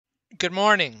Good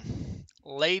morning,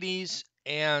 ladies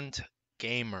and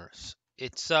gamers.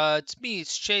 It's me,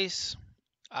 it's Chase.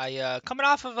 I coming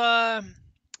off of a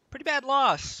pretty bad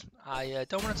loss. I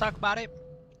don't want to talk about it.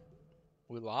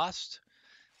 We lost.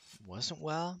 It wasn't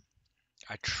well.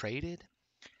 I traded,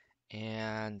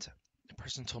 and the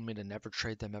person told me to never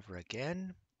trade them ever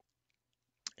again.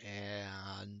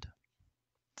 And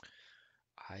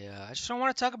I just don't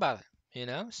want to talk about it. You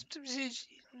know,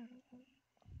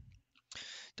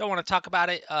 don't want to talk about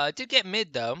it. Did get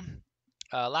mid though.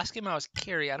 Last game I was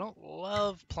carry. I don't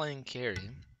love playing carry.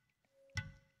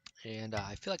 And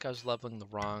I feel like I was leveling the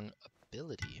wrong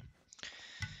ability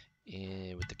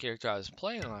with the character I was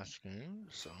playing last game.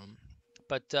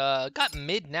 But got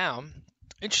mid now.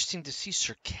 Interesting to see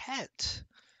Cirquette.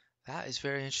 That is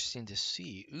very interesting to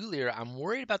see. Ulir, I'm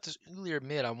worried about this Ulir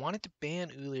mid. I wanted to ban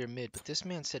Ulir mid, but this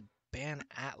man said ban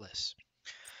Atlas.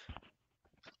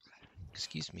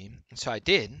 Excuse me. And so I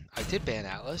did. I did ban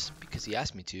Atlas because he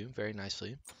asked me to, very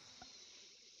nicely.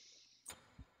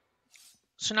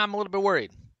 So now I'm a little bit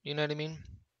worried. You know what I mean?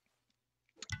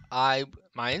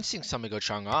 My instincts tell me to go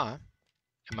Chang'e.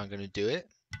 Am I gonna do it?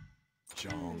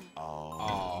 Chang'e.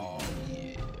 Oh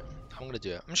yeah. I'm gonna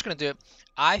do it. I'm just gonna do it.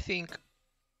 I think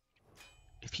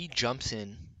if he jumps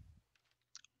in,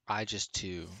 I just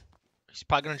 2. He's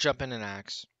probably gonna jump in and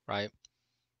axe, right?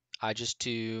 I just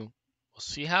 2. We'll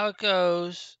see how it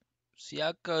goes. See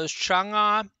how it goes.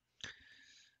 Chang'e,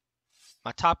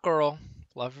 my top girl.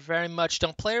 Love her very much.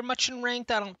 Don't play her much in ranked.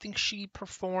 I don't think she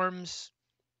performs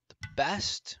the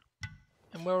best.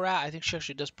 And where we're at, I think she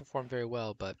actually does perform very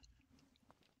well, but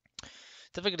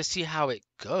definitely gonna see how it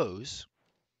goes.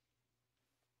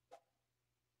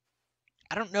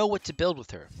 I don't know what to build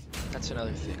with her. That's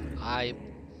another thing.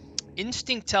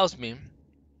 Instinct tells me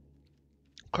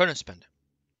Chrono Spend it.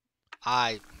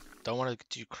 I don't want to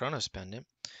do Chrono Spend it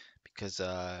because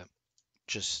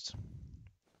just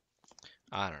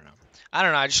I don't know.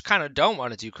 I just kind of don't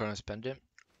want to do Chrono Spend it.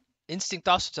 Instinct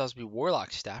also tells me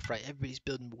Warlock Staff, right? Everybody's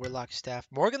building Warlock Staff.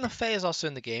 Morgan Le Fay is also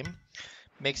in the game.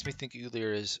 Makes me think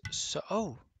Ulir is so.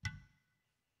 Oh,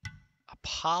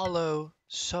 Apollo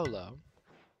solo,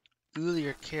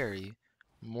 Ulir carry,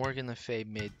 Morgan Le Fay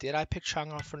mid. Did I pick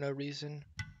Chang'e for no reason?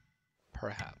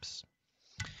 Perhaps.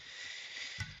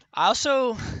 I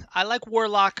like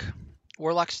Warlock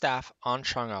Staff on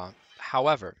Chang'e.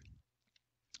 However,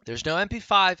 there's no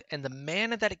MP5, and the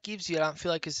mana that it gives you, I don't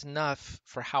feel like is enough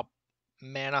for how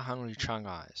mana hungry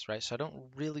Chang'e is, right? So I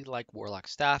don't really like Warlock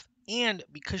Staff, and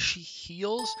because she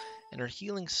heals and her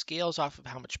healing scales off of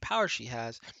how much power she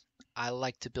has, I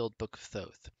like to build Book of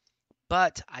Thoth.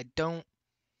 But I don't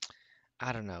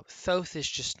know. Thoth is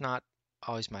just not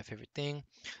always my favorite thing.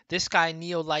 This guy,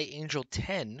 Neo Light Angel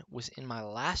 10, was in my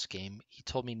last game. He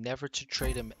told me never to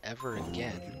trade him ever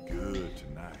again.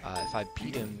 If I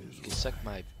beat him, he can suck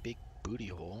my big booty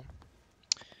hole.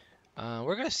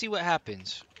 We're going to see what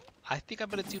happens. I think I'm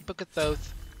going to do Book of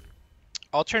Thoth.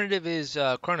 Alternative is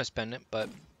Chrono Spend it, but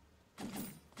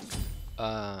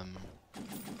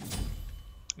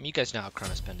you guys know how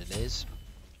Chrono Spend it is.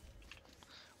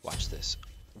 Watch this.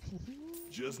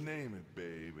 Just name it,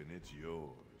 babe, and it's yours.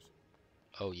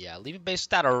 Oh yeah, leave it based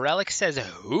without a relic says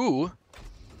who?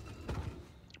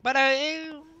 But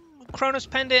Chronos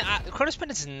Pendant, Chronos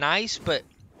Pendant's nice, but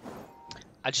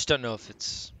I just don't know if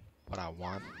it's what I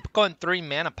want. I'm going 3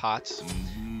 mana pots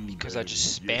because I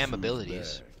just spam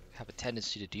abilities. I have a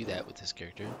tendency to do that with this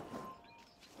character.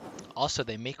 Also,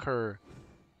 they make her,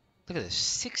 look at this,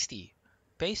 60.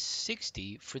 Base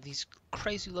 60 for these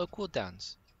crazy low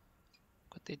cooldowns.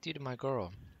 What they do to my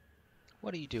girl?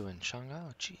 What are you doing, Chang'e?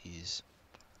 Oh, jeez.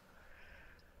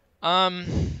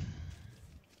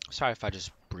 Sorry if I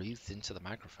just breathed into the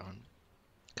microphone.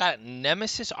 Got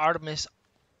Nemesis Artemis.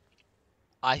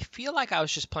 I feel like I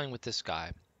was just playing with this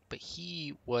guy, but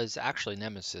he was actually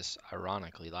Nemesis,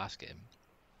 ironically, last game.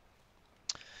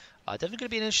 Definitely gonna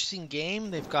be an interesting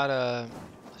game. They've got a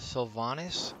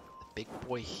Sylvanas, the big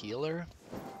boy healer.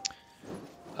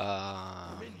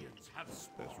 That's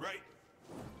right.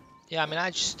 Yeah, I mean,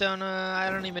 I just don't. I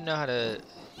don't even know how to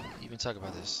even talk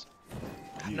about this.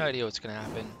 I have no idea what's gonna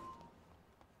happen.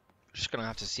 We're just gonna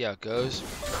have to see how it goes.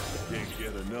 Can't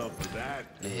get enough of that.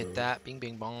 Hit that, bing,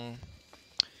 bing, bong.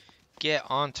 Get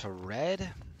on to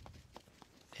red,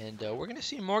 and we're gonna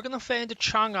see Morgan Le Fay into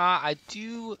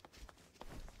Chang'e.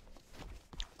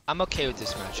 I'm okay with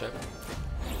this matchup.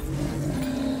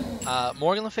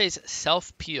 Morgan Le Fay's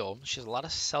self-peel. She has a lot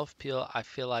of self-peel. I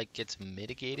feel like gets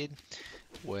mitigated.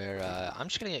 Where I'm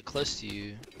just gonna get close to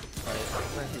you, right?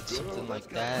 I'm gonna hit something like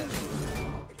that.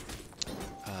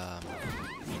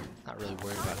 Not really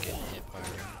worried about getting hit by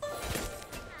her.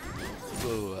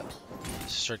 Whoa.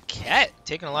 Serket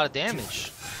taking a lot of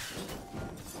damage.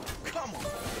 Come on.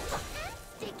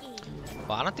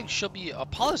 Well, I don't think she'll be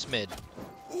Apollo's mid.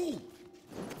 Ooh.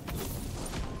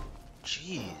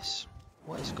 Jeez.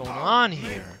 What is going on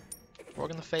here?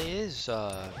 Morgan Le Fay is,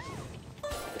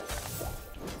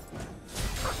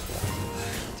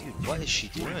 Dude, what is she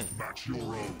doing?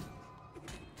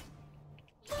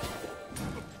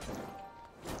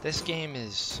 This game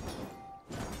is...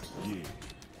 Yeah.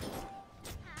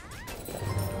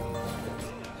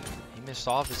 He missed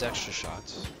all of his extra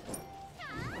shots.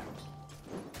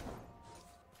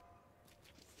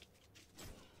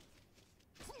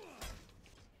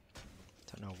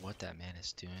 Don't know what that man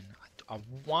is doing. I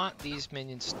want these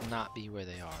minions to not be where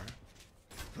they are.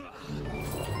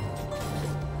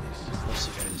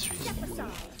 Mostly for this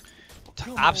reason.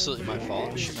 Absolutely my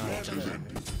fault. Should not have done that.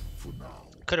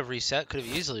 Could have reset. Could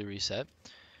have easily reset.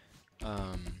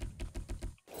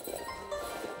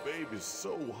 Baby's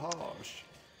so harsh.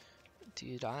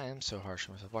 Dude, I am so harsh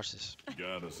on myself. Watch this.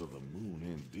 Goddess of the moon,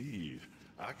 indeed.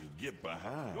 I could get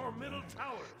behind. Your middle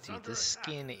tower. Dude, this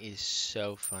skin is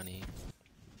so funny.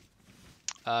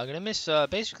 Gonna miss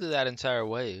basically that entire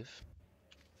wave.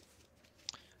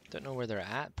 Don't know where they're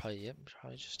at. Probably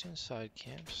just inside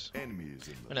camps. Enemies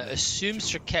in I'm gonna assume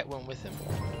Serket went with him.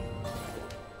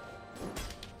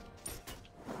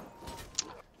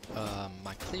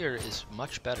 My clear is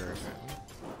much better apparently.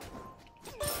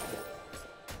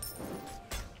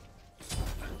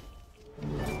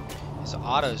 His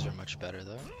autos are much better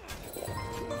though.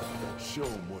 Show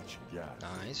 'em what you got.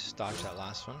 Nice. Dodge that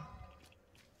last one.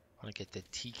 Want to get the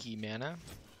Tiki mana.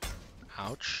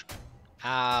 Ouch.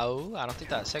 Ow. I don't think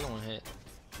that second one hit.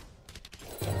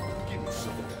 Give me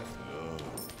some of that love,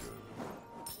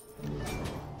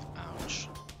 Ouch.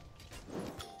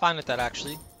 Fine with that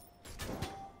actually.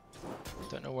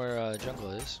 Don't know where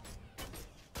jungle is.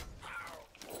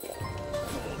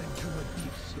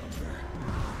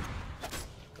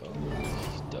 Oh,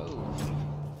 he dove.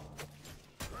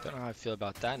 Don't know how I feel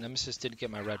about that. Nemesis did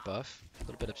get my red buff. A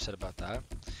little bit upset about that.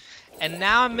 And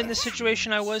now I'm in the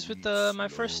situation I was with my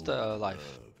first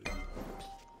life.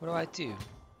 What do?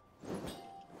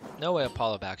 No way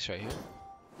Apollo backs right here.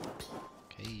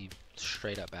 Okay, he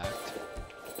straight up backed.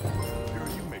 Girl,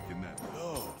 you making that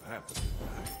love happen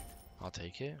tonight. I'll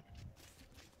take it.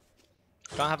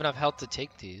 Don't have enough health to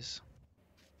take these.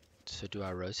 So do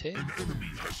I rotate? An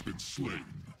enemy has been slain.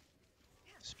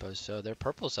 Suppose so. Their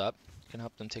purple's up. Can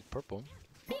help them take purple.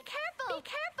 Be careful! Be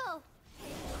careful!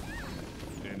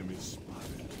 Enemy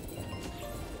spotted.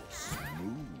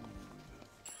 Smooth.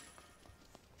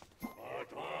 I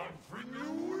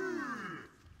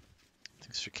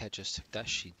think Serket just took that.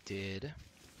 She did.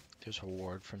 There's a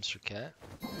ward from Serket.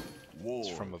 It's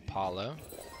from Apollo.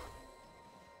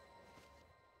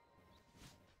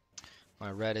 My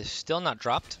red is still not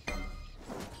dropped.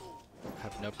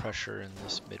 Have no pressure in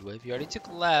this mid wave. He already took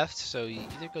left, so he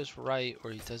either goes right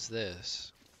or he does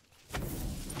this. He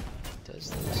does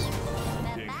this.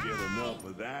 Can't get enough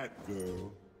of that,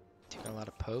 girl. Taking a lot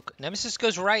of poke. Nemesis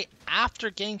goes right after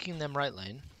ganking them right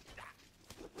lane.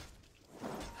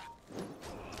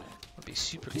 I'll be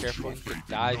super careful. He could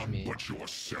dive me.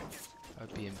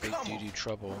 I'd be in big doo-doo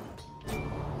trouble.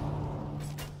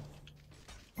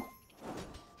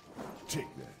 Take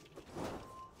that.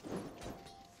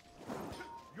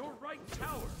 Your right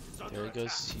tower is under There he attack.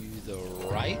 goes to the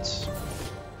right.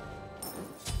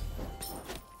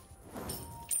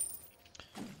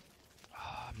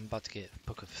 I'm about to get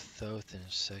Book of Thoth in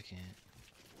a second.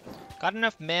 Got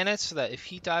enough mana so that if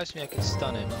he dives me, I can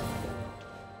stun him.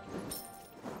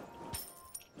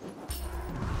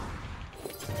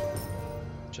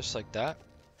 Just like that.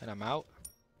 And I'm out.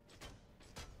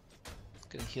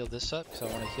 Gonna heal this up because I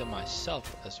want to heal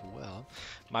myself as well.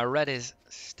 My red is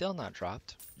still not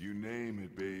dropped. You name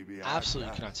it, baby. I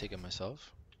Absolutely got cannot take it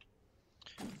myself.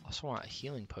 Also want a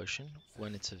healing potion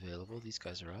when it's available. These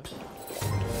guys are up.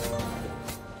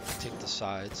 Take the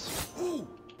sides. Ooh.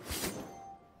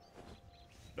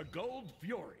 The Gold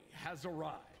Fury has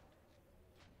arrived.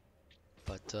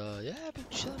 But yeah, I've been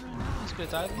chilling right now. He's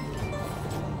gonna dive me.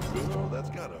 Girl, that's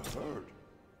gotta hurt.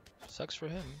 Sucks for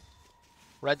him.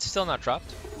 Red's still not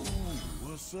dropped. Ooh,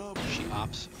 what's up? She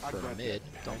opts I for got mid.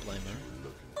 that Don't blame her.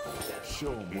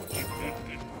 Show 'em what you got.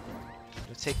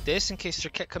 Gonna take this in case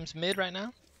Serket comes mid right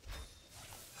now.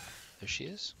 There she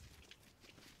is.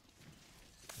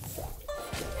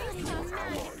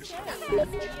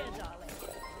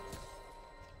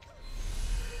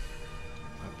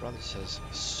 My brother says,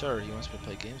 sir, he wants me to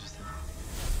play games with him.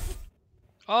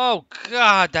 Oh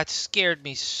god, that scared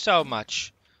me so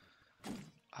much.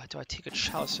 Do I take a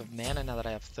chalice of mana now that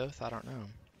I have Thoth? I don't know.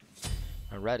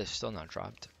 My red is still not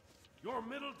dropped. Your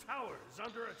middle tower is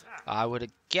under attack. I would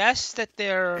have guessed that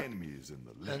they're Enemy is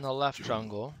in the left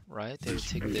jungle, right? They would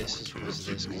take this as opposed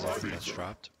to this because I think that's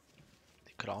dropped.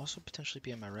 They could also potentially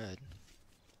be in my red,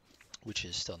 which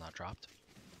is still not dropped.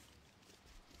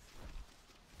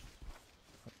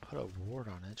 I'll put a ward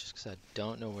on it just because I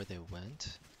don't know where they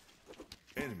went.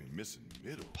 Enemy missing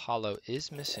middle. Apollo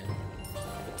is missing.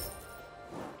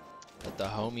 Let the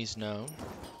homies know.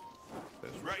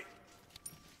 That's right.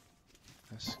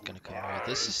 That's gonna come here.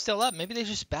 This is still up. Maybe they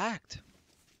just backed.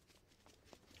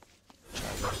 Try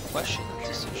to question the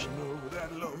decision. Over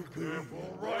that low.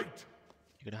 Careful, right.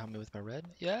 You gonna help me with my red?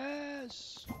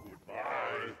 Yes.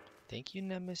 Goodbye. Thank you,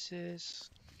 Nemesis.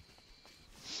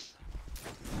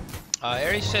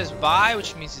 Aries says bye,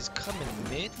 which means he's coming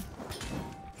mid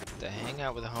to hang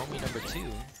out with homie number 2.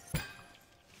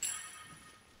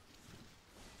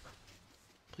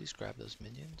 Please grab those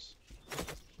minions.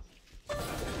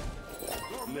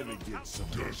 Let me get some.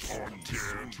 Does one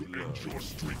dare to end your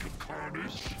streak of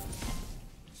carnage?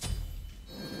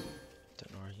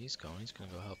 Don't know where he's going. He's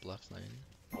gonna go help left lane.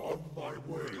 On my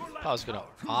way. If I was gonna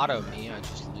auto me, I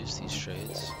just lose these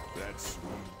trades. That's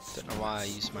Don't know why I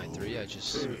used my 3. I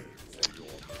just I'm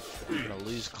gonna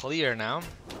lose clear now.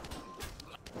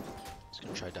 He's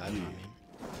gonna try diving on me.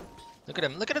 Look at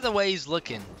him. Look at the way he's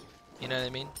looking. You know what I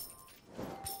mean?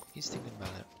 He's thinking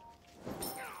about it.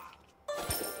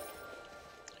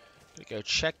 Gonna go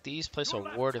check these. Place a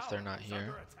ward if they're not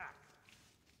here. I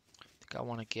think I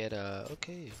want to get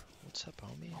okay. What's up,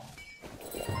 homie?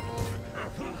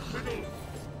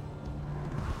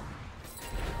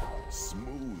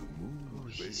 smooth Ooh,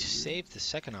 move, he baby. saved the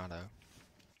second auto.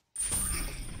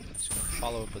 He's gonna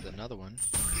follow up with another one.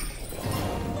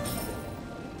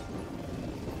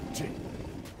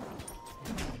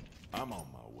 I'm on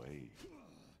my way.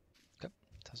 Okay.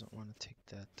 Doesn't want to take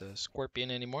that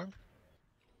scorpion anymore.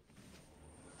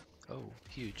 Oh,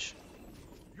 huge.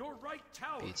 Your right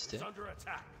tower Beats is it. under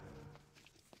attack.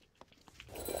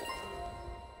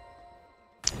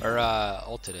 Or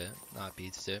ulted it, not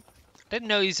beats it. Didn't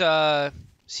know he's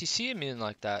CC immune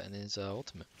like that in his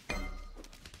ultimate.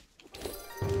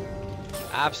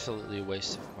 Absolutely a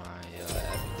waste of my everything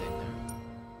there. I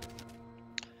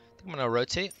think I'm gonna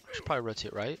rotate. I should probably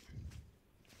rotate right.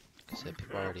 Because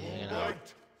people are already hanging out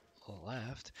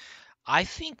left. I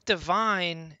think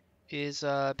Divine is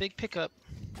a big pickup,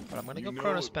 but I'm gonna go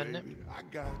Chrono spend it. I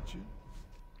got you.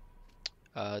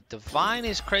 Divine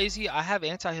is crazy. I have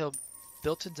anti-heal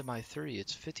built into my 3.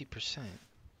 It's 50%.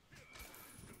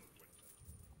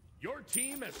 Your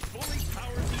team has fully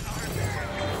powered the army.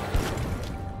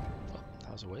 Oh,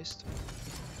 that was a waste.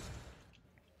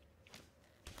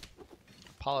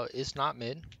 Apollo is not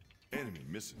mid. Enemy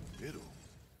missing middle.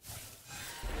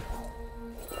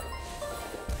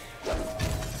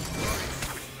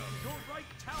 Your right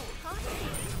tower.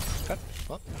 Okay.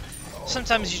 Well,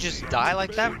 sometimes you just die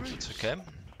like that. It's okay.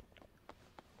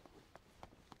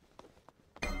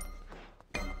 Be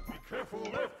careful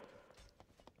left.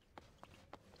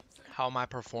 How am I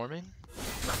performing?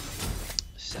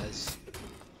 Says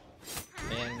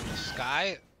man in the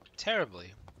sky.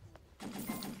 Terribly.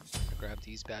 Grab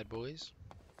these bad boys.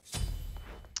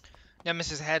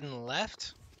 Nemesis heading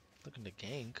left. Looking to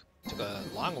gank. Took a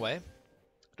long way.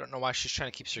 Don't know why she's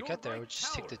trying to keep Circuit there. We'll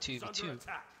just take the 2v2,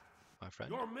 my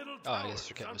friend. Your middle Oh, I tower guess is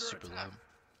Circuit was under super attack. low.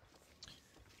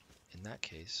 In that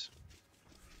case.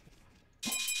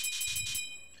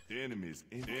 The enemy's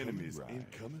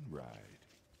incoming ride.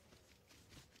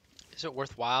 Is it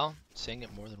worthwhile saying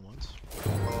it more than once?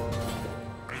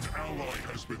 An ally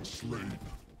has been slain.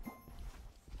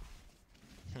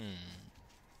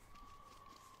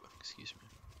 Excuse me. I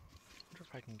wonder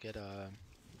if I can get a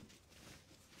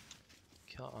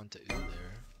kill onto U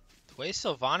there. The way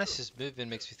Sylvanas is moving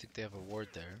makes me think they have a ward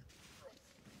there.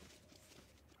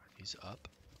 He's up.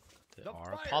 They The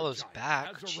are. fire Apollo's giant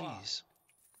back. has arrived. Jeez.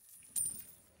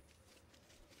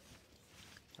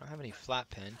 I don't have any flat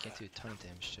pen. Can't do a ton of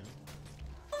damage to him.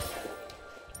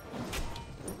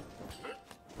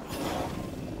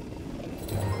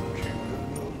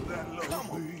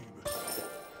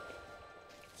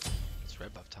 It's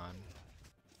red buff time.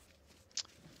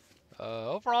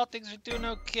 Overall, things are doing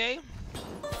okay.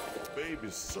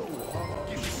 Baby's so hard.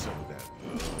 Give me some of that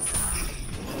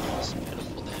love. Some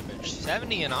pitiful damage.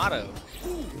 70 in auto.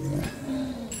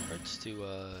 Hurts to,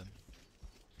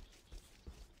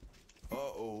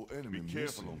 Uh-oh, enemy Be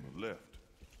careful missing. on the left.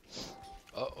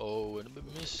 uh-oh, enemy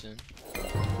missing. Could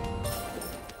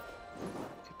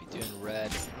be doing red.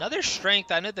 Another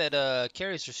strength. I know that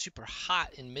carries are super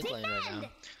hot in mid lane right now.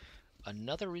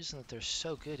 Another reason that they're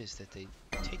so good is that they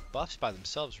take buffs by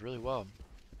themselves really well.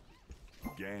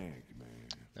 gank, man.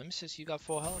 Nemesis, you got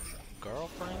full health.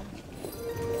 Girlfriend?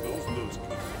 Those looks could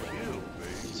kill, baby.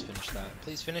 Please finish that.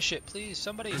 Please finish it. Please,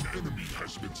 somebody. Enemy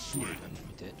has been slain.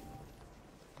 He did.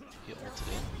 He ulted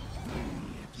in.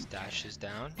 His dash is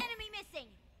down. Enemy missing.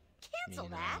 Cancel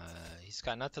that. He's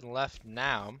got nothing left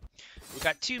now. We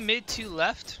got 2 mid, 2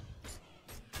 left.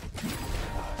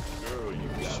 Girl, you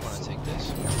Just got want to some. take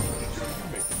this. Girl, you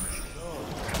making that love.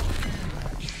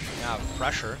 Now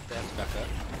pressure. They have to back up.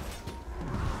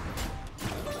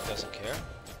 Doesn't care.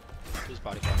 Please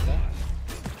body block that.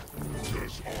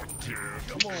 Does not dare to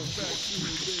Come on back to me,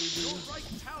 baby. Your right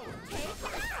tower is under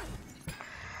attack.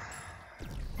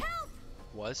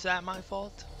 Was that my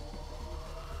fault?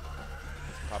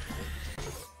 Probably.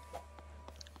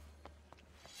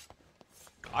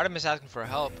 Artemis asking for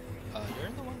help. You're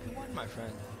in the 1v1, my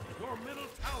friend. Your middle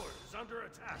tower is under I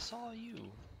attack. saw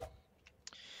you.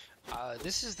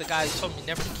 This is the guy who told me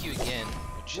never to queue again,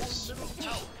 which Your is middle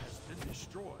tower has been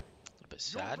destroyed. a little bit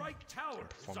Your sad. right tower is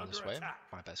Performing under this way. attack.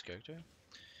 My best character.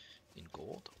 In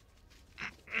gold.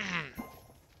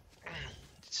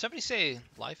 Did somebody say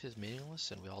life is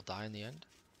meaningless and we all die in the end?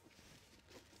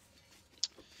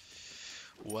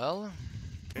 Well,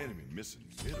 Enemy missing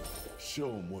middle. Show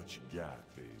 'em what you got,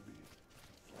 baby.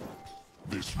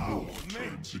 This war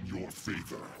turns in your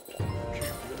favor. Can't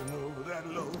get enough of that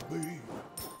love, baby.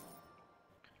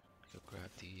 go grab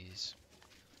these.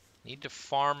 Need to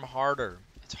farm harder.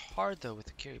 It's hard though with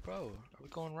the carry. Bro, are we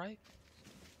going right?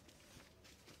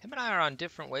 Him and I are on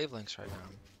different wavelengths right now.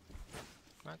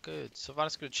 Not good.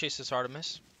 Sylvanas gonna chase this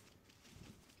Artemis.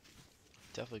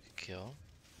 Definitely could kill.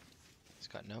 He's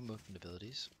got no movement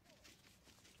abilities.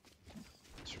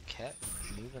 It's Raquette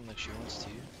moving like she wants to.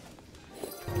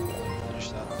 Finish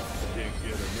that off. Can't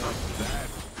get enough of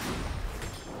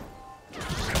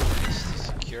Just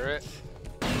secure it.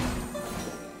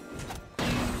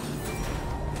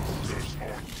 Does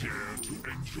not dare to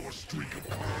end your streak of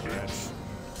violence.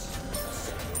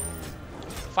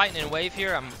 Fighting in wave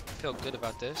here, I feel good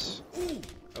about this.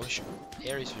 I wish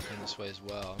Ares was going this way as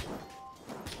well.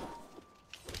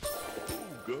 that.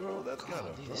 Ooh, girl, that's gotta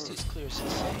Golly, this hurt. dude's clear is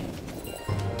insane.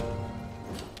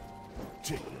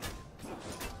 Take it.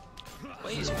 The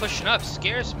way he's pushing up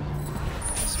scares me.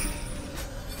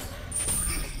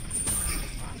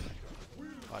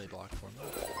 Body block for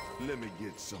me. Let me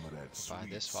get some of that sweet, Buy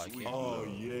this while I sweet can. Oh,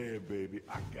 yeah, baby.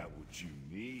 I got what you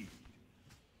need.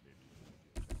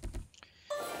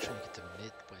 Trying to get to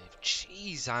mid wave.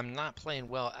 Jeez, I'm not playing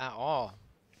well at all.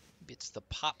 Maybe it's the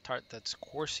Pop-Tart that's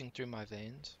coursing through my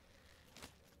veins.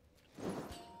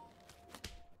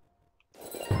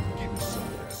 Give me some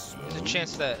of that slow. There's a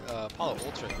chance that Apollo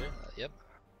ults right here. Yep.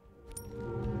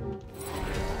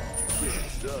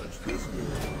 Can't dodge this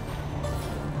girl.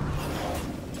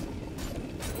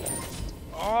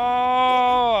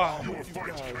 Oh! Your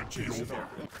fight can't be over.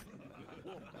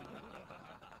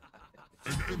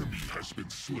 An enemy has been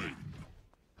slain.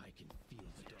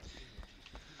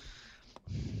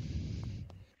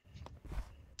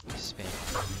 Spam.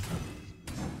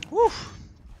 Woof!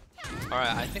 Alright,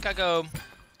 I think I go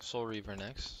Soul Reaver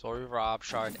next. Soul Reaver,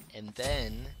 Obshard, and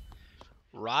then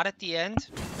Rod at the end.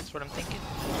 That's what I'm thinking.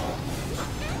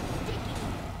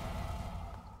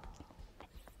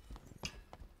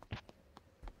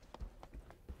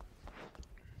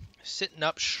 Sitting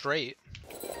up straight.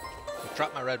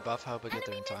 Drop my red buff. I hope I get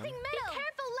there in time. Be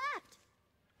careful left.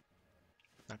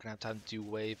 Not gonna have time to do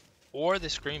wave or the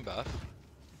screen buff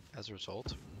as a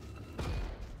result.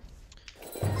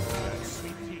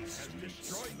 MVP has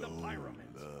destroyed the pyramid.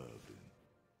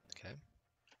 Okay.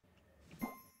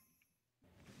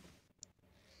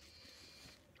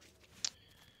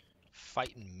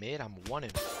 Fighting mid, I'm 1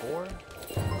 and 4. What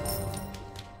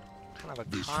kind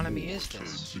of This economy war is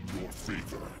this? turns in your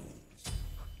favor.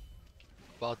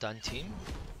 Well done, team.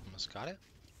 Almost got it.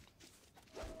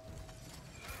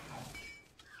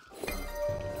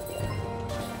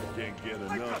 Can't get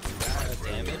enough of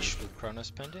that. Damage with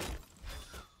Chronos Pendant.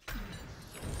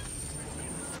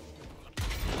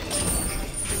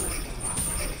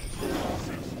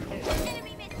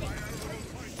 Enemy missing.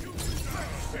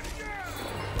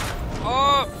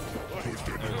 Oh!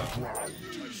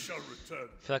 I shall return.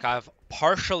 I feel like I've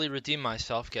partially redeemed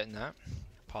myself getting that.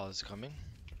 Apollo's coming.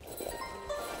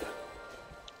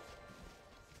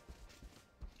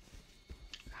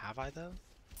 Have I though?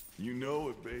 You know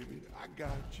it, baby. I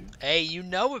got you. Hey, you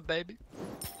know it, baby.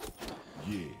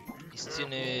 Yeah.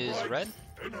 Easton is red.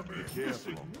 Be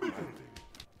careful on my day.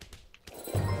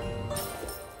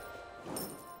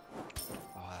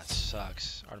 Oh, that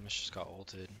sucks. Artemis just got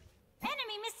ulted.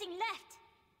 Enemy missing left.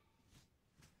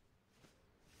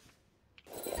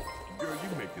 Girl, you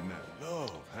making that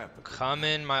love. have to.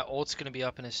 Coming, my ult's gonna be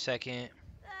up in a second.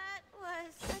 That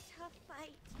was a tough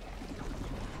fight.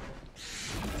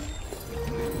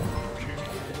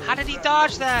 How did he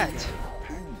dodge that?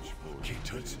 Can't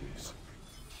touch this.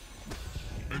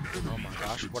 Oh my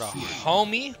gosh, what a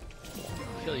homie.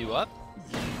 Heal you up.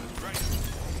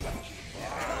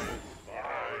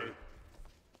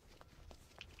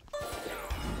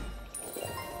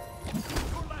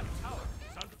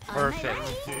 Perfect.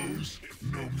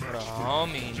 What a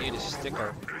homie. You need a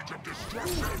sticker.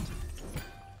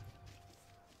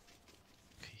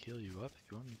 Okay, heal you up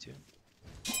if you want me to.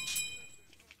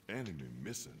 Enemy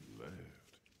missing left.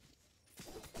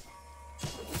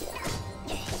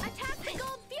 Attack the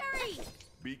Gold Fury!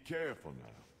 Be careful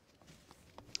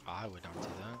now. I would not do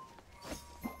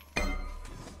that.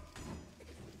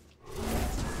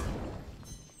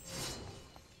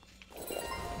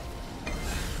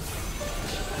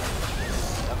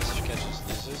 Devastator catches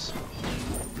loses.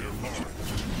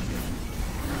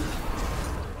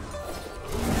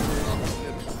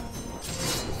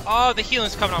 Oh, the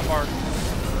healing's coming on hard.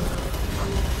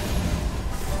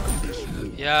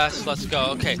 Yes, let's go.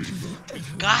 Okay. We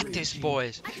got this,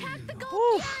 boys. Attack the Gold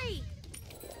Woo. Fury!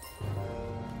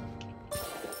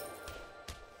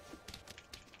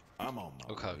 I'm on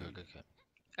my Okay, way. okay.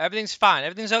 Everything's fine.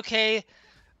 Everything's okay.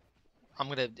 I'm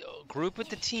gonna group with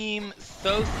the team.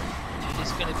 Thoth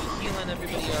is gonna be healing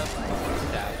everybody up.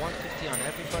 That 150 on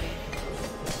everybody.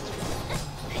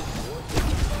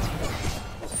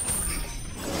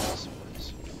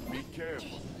 Be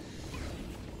careful.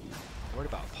 Worried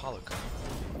about Apollo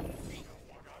coming.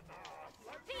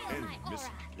 Feel Enemy my aura!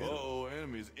 missing. Uh-oh,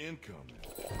 enemies incoming.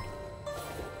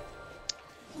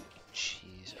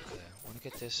 Jeez. Okay. Want to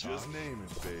get this Just off. name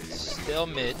it, baby. Still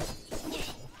mid.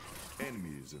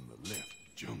 Enemies in the left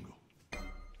jungle.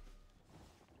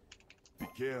 Be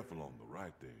careful on the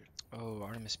right there. Oh,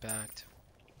 Artemis backed.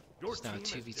 Your It's now team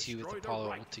has 2v2 with destroyed a Apollo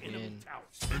right ulting enemy in. tower.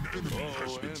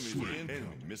 Oh, enemies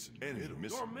incoming. Missing. Enemy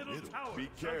missing. Your middle tower Be is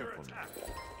under careful now.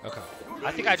 attack. Okay.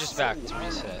 I think I just backed to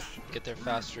reset. Get there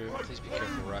faster. Please be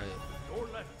careful, right? Your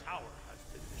left tower has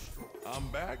been destroyed. I'm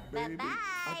back, baby. Bye-bye.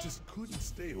 I just couldn't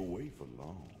stay away for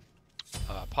long.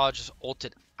 Apollo just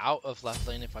ulted out of left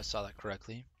lane if I saw that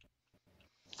correctly.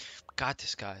 Got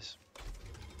this, guys.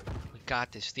 We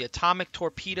got this. The atomic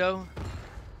torpedo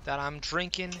that I'm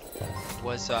drinking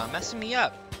was messing me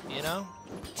up, you know?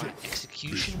 My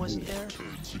execution wasn't there.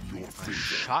 My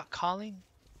shot calling,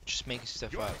 just making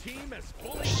stuff Your up. team has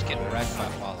fully Just getting wrecked by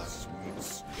Apollo.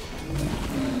 Sweet.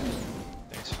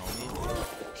 Thanks,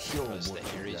 homie. Show 'em Because the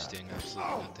what you Ares got. doing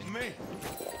absolutely Oh, nothing. man.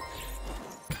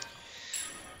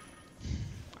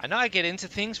 I know I get into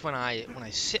things when I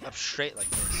sit up straight like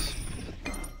this.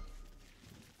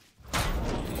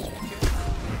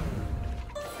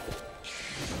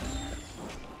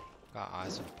 Got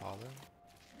eyes on Apollo.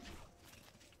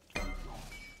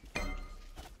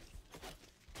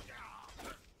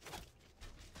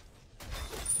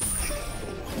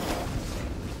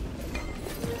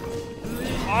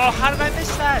 Oh, how did I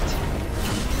miss that?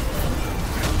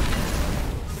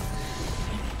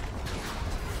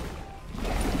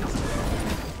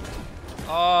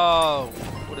 Oh,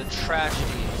 what a tragedy.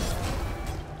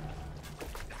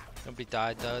 Nobody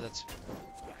died though, that's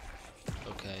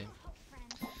okay.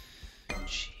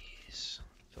 Jeez,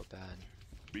 feel bad.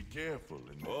 Be careful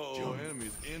in the jungle.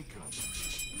 Enemies incoming.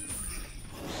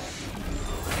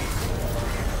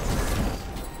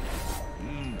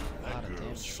 A lot That of girl's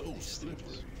damage so from these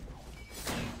slippery.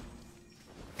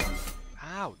 things.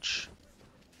 Ouch.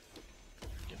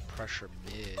 Get pressure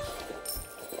mid.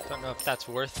 Don't know if that's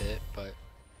worth it, but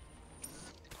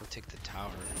go take the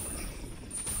tower.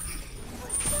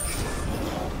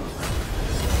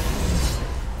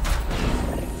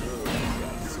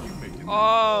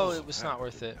 Oh, it was not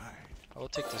worth it. I will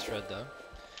take this red though.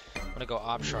 I'm gonna go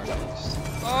op shark next.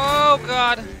 Oh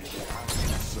god!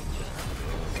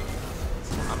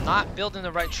 I'm not building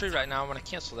the right tree right now. I'm gonna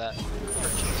cancel that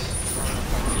purchase.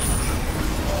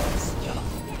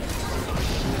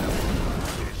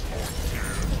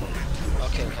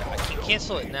 Okay, I can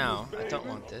cancel it now. I don't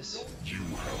want this.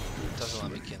 It doesn't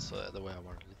let me cancel it the way I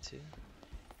wanted it to.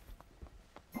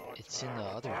 It's in the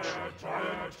other tree.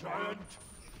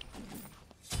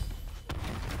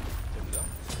 There we go.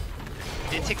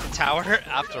 Did take the tower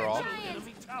after all.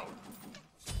 enemy tower.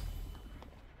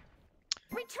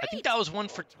 I think that was one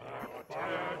for two.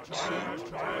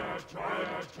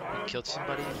 Killed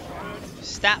somebody.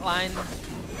 Stat line.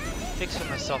 Fixing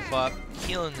myself up.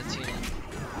 Healing the team.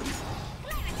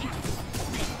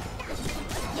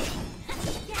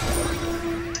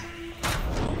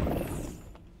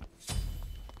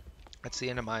 That's the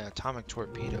end of my atomic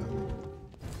torpedo.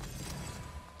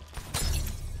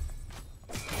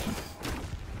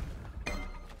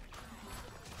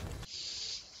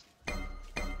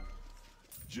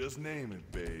 Just name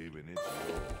it, babe, and it's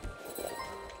yours.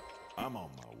 I'm on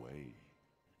my way.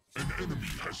 An enemy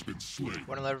has been slain.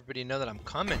 Want to let everybody know that I'm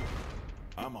coming.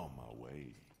 I'm on my way.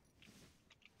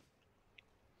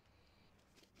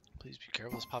 Please be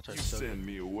careful. This Pop-Tart You is so good. send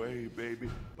me away, baby,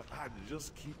 but I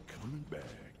just keep coming back.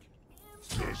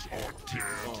 Does our dare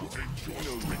to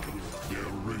enjoy freedom? Their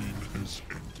reign is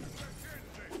ended.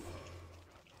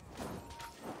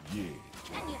 Yeah.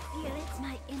 Can you feel it?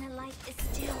 My inner light is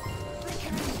still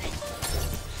flickering.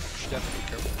 Should definitely be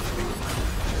careful.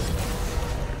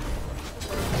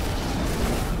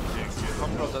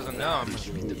 Homegirl doesn't know I'm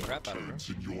gonna beat the crap out of her. Turns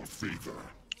in your favor.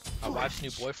 My wife's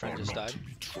new boyfriend just died. To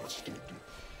be trusted.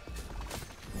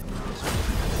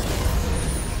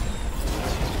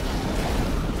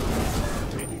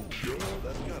 Double kill?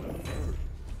 That's gotta hurt.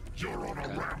 You're on a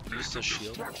Okay. rampage. Use the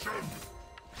shield. Destruction.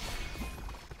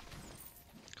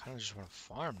 Kinda just wanna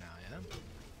farm now, yeah?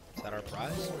 Is that our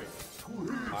prize?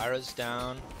 Pyra's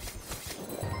down.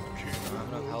 I have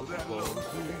enough health for gold.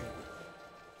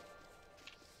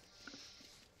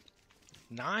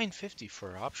 950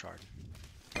 for Op Shard.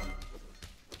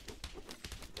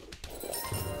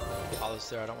 Apollo's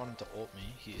there. I don't want him to ult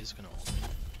me. He is gonna ult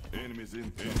me. Enemies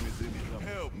in.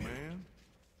 Help, man.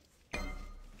 No,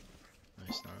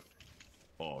 he's not.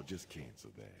 Oh, just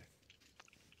cancel that.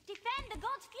 Defend the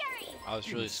Gold Fury! I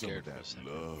was really Some of scared for a that second.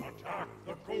 love.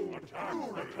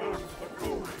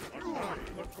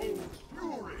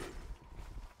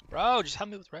 Bro, just help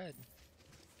me with red.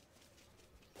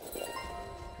 You're a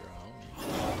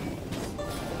homie.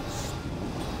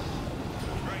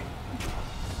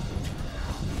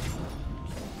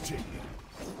 Take it.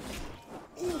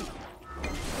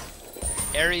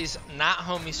 Aries, not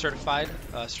homie certified.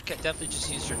 Circuit definitely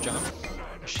just used her jump.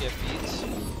 She have beads.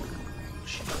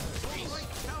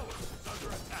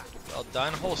 Well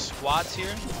done. Whole squad's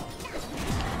here.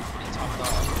 Pretty topped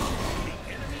off.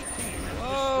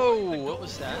 Whoa! What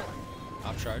was that?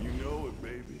 Op Shard You know it,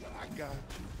 baby. I got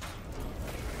you.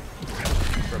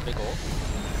 for a big ult.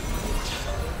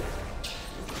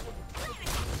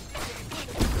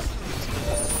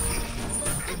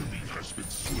 Enemy has been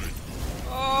slain.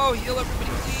 Oh, heal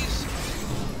everybody, please.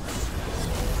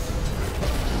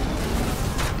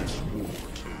 This war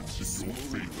turns in your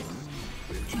favor.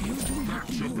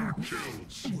 Back-to-back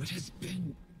kills. What has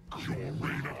been? Your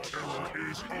reign of terror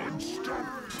is unstoppable.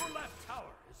 Your left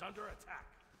tower is under attack.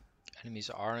 Enemies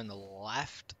are in the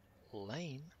left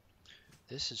lane.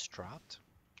 This is dropped.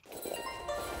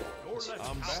 Your left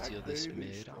I'm Let's back, steal this baby.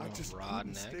 mid. I I'm gonna just rod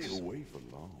couldn't next. stay away for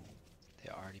long.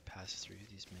 They already passed through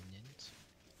these minions.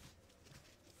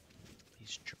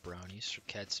 These jabronis.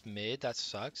 Circuit's mid. That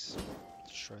sucks.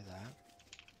 Destroy that.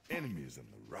 Enemies in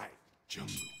the right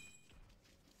jungle.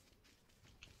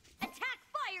 Attack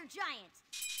Fire Giant!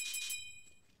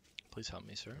 Please help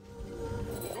me, sir.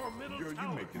 Your middle Girl, you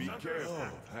tower make is me under careful.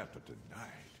 attack. Happen tonight.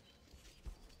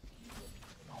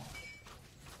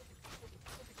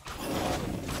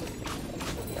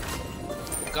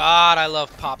 God, I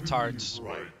love Pop-Tarts. Your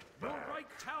right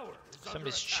tower is under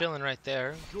Somebody's attack. chilling right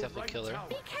there. Your Definitely right kill her. tower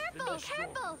Be has been careful, destroyed.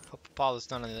 careful! Hope Apollo's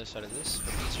done on the other side of this.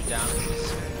 Her beats are down.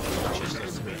 She's still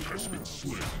Enemy has been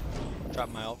slain. drop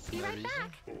my ult for Be no right reason.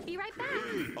 back! Be right back!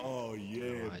 Oh yeah,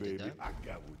 I did baby. that. I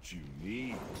got what you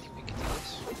need. I think we can do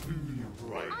this.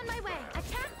 On my way!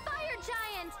 Attack Fire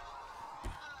Giant!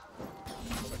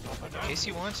 In case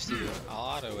he wants to,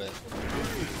 I'll auto it.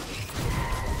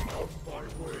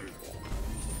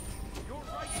 Your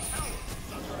right tower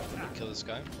is under attack. Kill this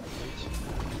guy,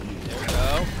 please. There we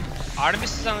go.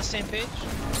 Artemis is on the same page.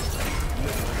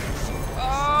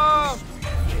 Oh!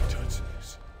 Can't touch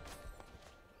this.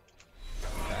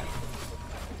 Okay.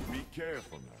 Be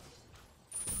careful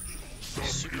now.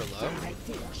 Super low.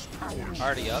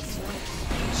 Already up.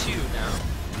 2 now.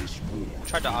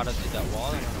 Tried to auto through that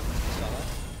wall. I don't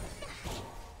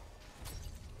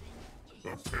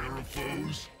know if A pair of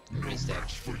foes, you saw that. no He's dead.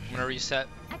 match for I'm you. gonna reset.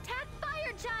 Attack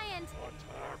Fire Giant!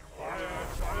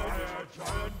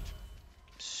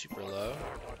 Super low.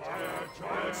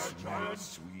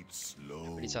 Sweet, slow.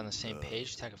 Everybody's on the same love.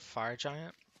 page. Attack a fire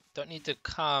giant. Don't need to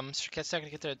come. Circuit's not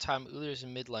gonna get there in time. Ulyr's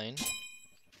in mid lane.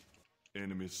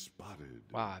 Enemy spotted.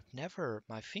 Wow,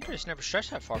 my fingers never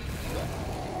stretched that far from the gun.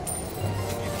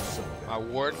 Some of that My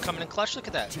ward coming in clutch. Look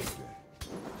at that. Take that.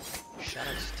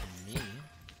 Shoutouts to me.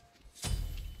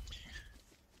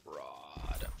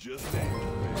 Rod. Just name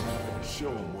it, baby.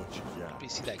 Show them what you got. Do you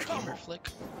see that gamer flick?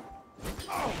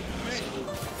 Oh, man.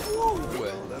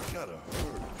 Ooh. That's gotta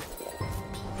hurt.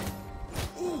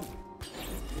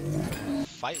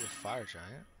 fight with Fire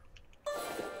Giant.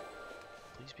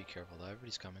 Please be careful though,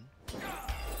 everybody's coming.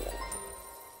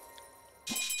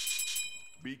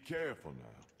 Be careful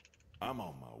now. I'm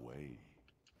on my way.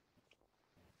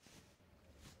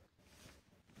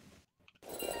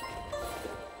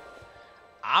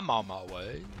 I'm on my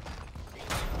way.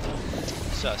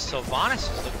 So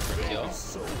Sylvanas is looking for a kill.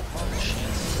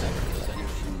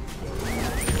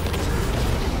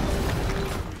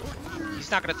 He's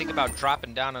not gonna think about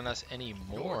dropping down on us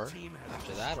anymore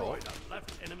after that ult.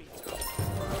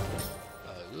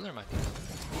 Uller might be coming.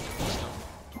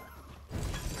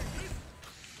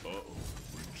 Uh-oh,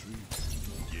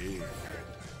 retreat. Yeah.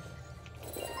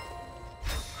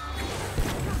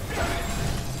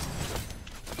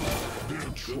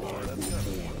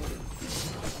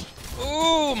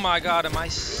 Oh my god, am I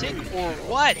sick or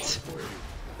what?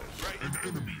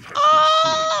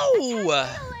 Oh!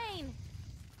 Lane.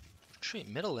 Treat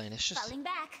middle lane, it's just Falling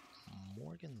back.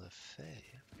 Morgan Le Fay.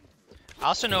 I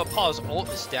also know Apollo's ult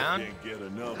is down. Can't get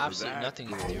enough of Absolutely that. nothing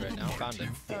you can do right now. Found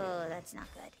him. Oh, that's not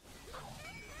good.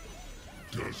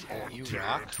 Does our You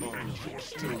rock.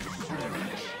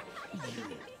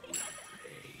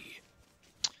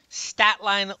 Stat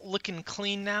line looking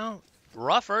clean now.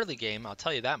 Rough early game, I'll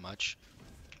tell you that much.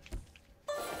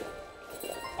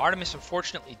 Artemis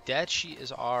unfortunately dead. She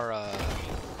is our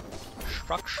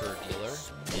structure dealer.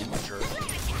 Damager.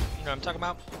 You know what I'm talking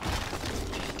about?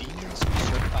 Demons,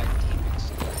 certified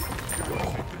demons.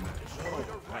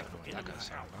 That guy's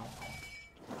sound well.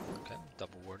 Okay,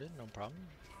 double warded, no problem.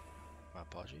 My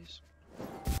apologies.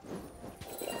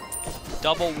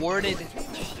 Double warded.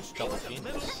 Double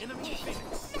phoenix.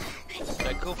 Did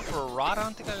I go for a rod? I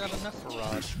don't think I got enough for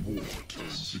rod.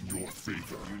 in your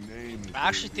favor. You name the I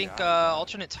actually baby, think I-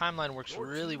 alternate timeline works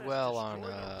really well on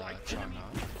Chang'e.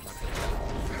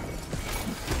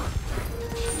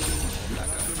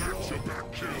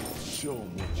 Show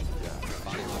 'em what you got.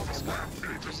 Body lock this guy.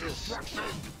 Who's this?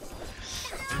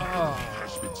 Oh,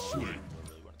 Has been slain. I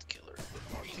really wanted to kill her.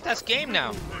 I think that's game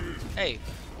now. Hey,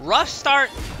 rough start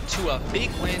to a big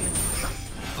win.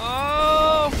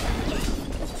 Oh!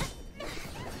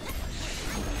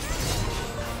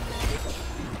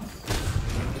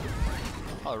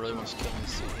 Oh, really wants to kill me.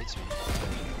 He hates me.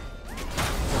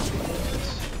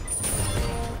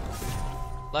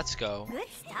 Let's go. Good What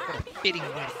start. a fitting way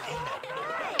to end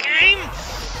that game.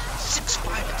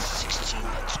 6-5 and 16.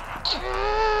 Let's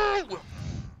go.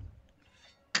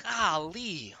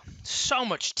 Golly, so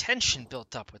much tension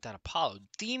built up with that Apollo.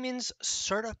 Demons,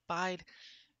 certified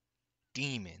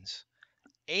demons.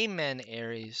 Amen,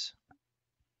 Ares.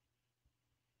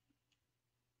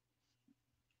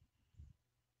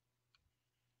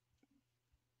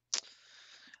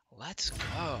 Let's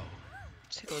go.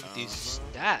 Let's take a look at these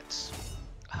stats.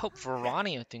 I hope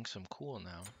Verania thinks I'm cool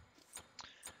now.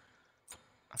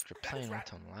 After playing with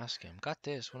him last game. Got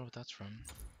this. Wonder what that's from.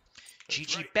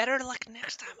 GG. Better luck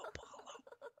next time, Apollo.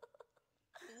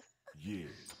 Yeah.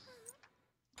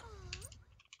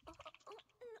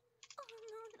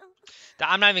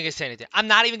 I'm not even gonna say anything. I'm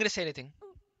not even gonna say anything.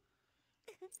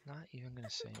 Not even gonna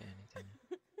say anything.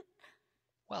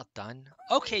 Well done.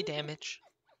 Okay, damage.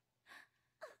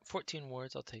 14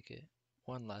 wards, I'll take it.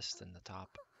 One less than the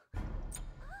top.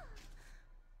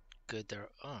 Good there.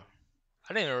 Oh.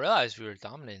 I didn't even realize we were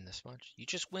dominating this much. You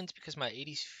just wins because my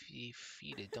 80's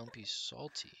defeated. Don't be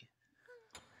salty.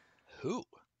 Who?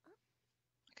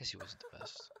 I guess he wasn't the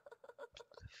best.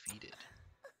 Defeated.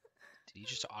 Did you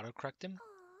just autocorrect him?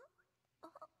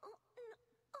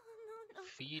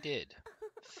 Feeded.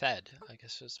 Fed, I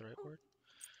guess is the right word.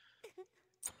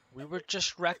 We were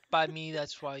just wrecked by me.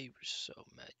 That's why you were so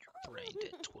mad. Your brain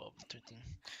did 12 and 13.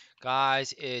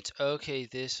 Guys, it's okay.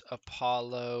 This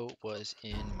Apollo was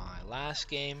in my last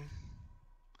game.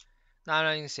 No, I'm not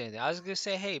even going to say anything. I was going to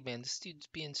say, hey, man, this dude's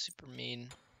being super mean.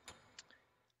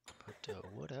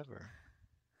 But whatever.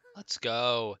 Let's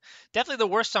go. Definitely the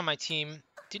worst on my team.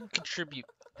 Didn't contribute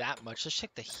that much. Let's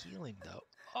check the healing, though.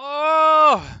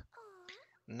 Oh!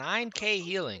 9k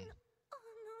healing.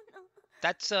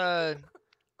 That's, if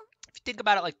you think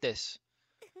about it like this.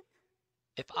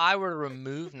 If I were to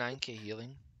remove 9k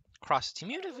healing across the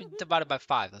team, even if we divided by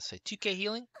 5, let's say 2k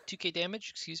healing, 2k damage,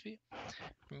 excuse me,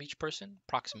 from each person,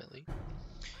 approximately.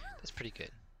 That's pretty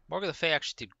good. Morgan Le Fay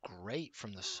actually did great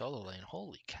from the solo lane.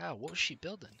 Holy cow, what was she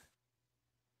building?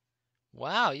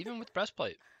 Wow, even with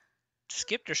breastplate.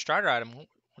 Skipped her starter item.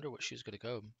 Wonder what she was going to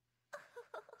go.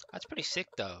 That's pretty sick,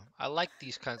 though. I like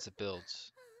these kinds of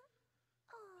builds.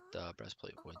 The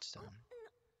breastplate points down.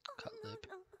 Cut lip.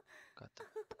 Got the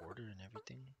border and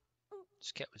everything.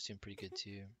 This cat was doing pretty good,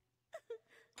 too.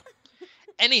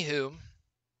 Anywho.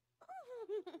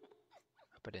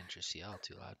 Hope I didn't just yell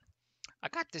too loud. I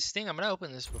got this thing. I'm gonna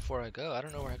open this before I go. I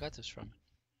don't know where I got this from.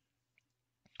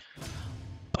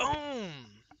 Boom!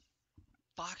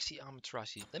 Foxy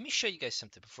Amaterasu. Let me show you guys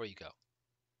something before you go.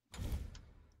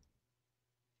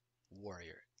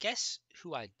 Warrior. Guess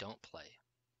who I don't play?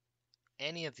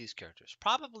 Any of these characters.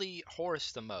 Probably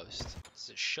Horus the most. Does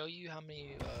it show you how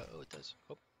many? Oh, it does.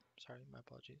 Oh, sorry. My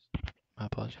apologies. My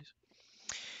apologies.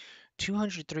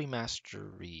 203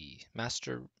 mastery.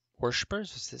 Master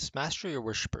worshippers? Is this mastery or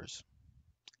worshippers?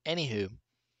 Anywho,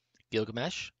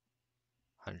 Gilgamesh,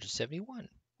 171.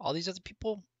 All these other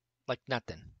people, like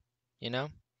nothing. You know?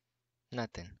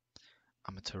 Nothing.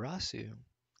 Amaterasu,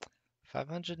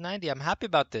 590. I'm happy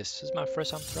about this. This is my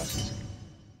first Amaterasu skin.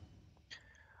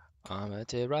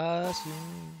 Amaterasu.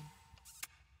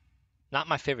 Not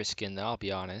my favorite skin, though, I'll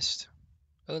be honest.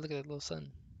 Oh, look at that little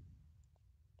sun.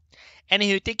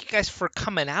 Anywho, thank you guys for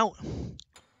coming out. You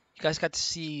guys got to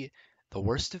see the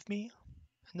worst of me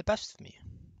and the best of me.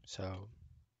 So,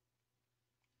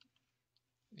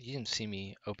 you didn't see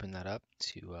me open that up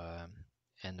to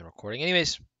end the recording.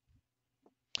 Anyways,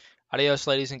 adios,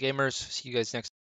 ladies and gamers. See you guys next time.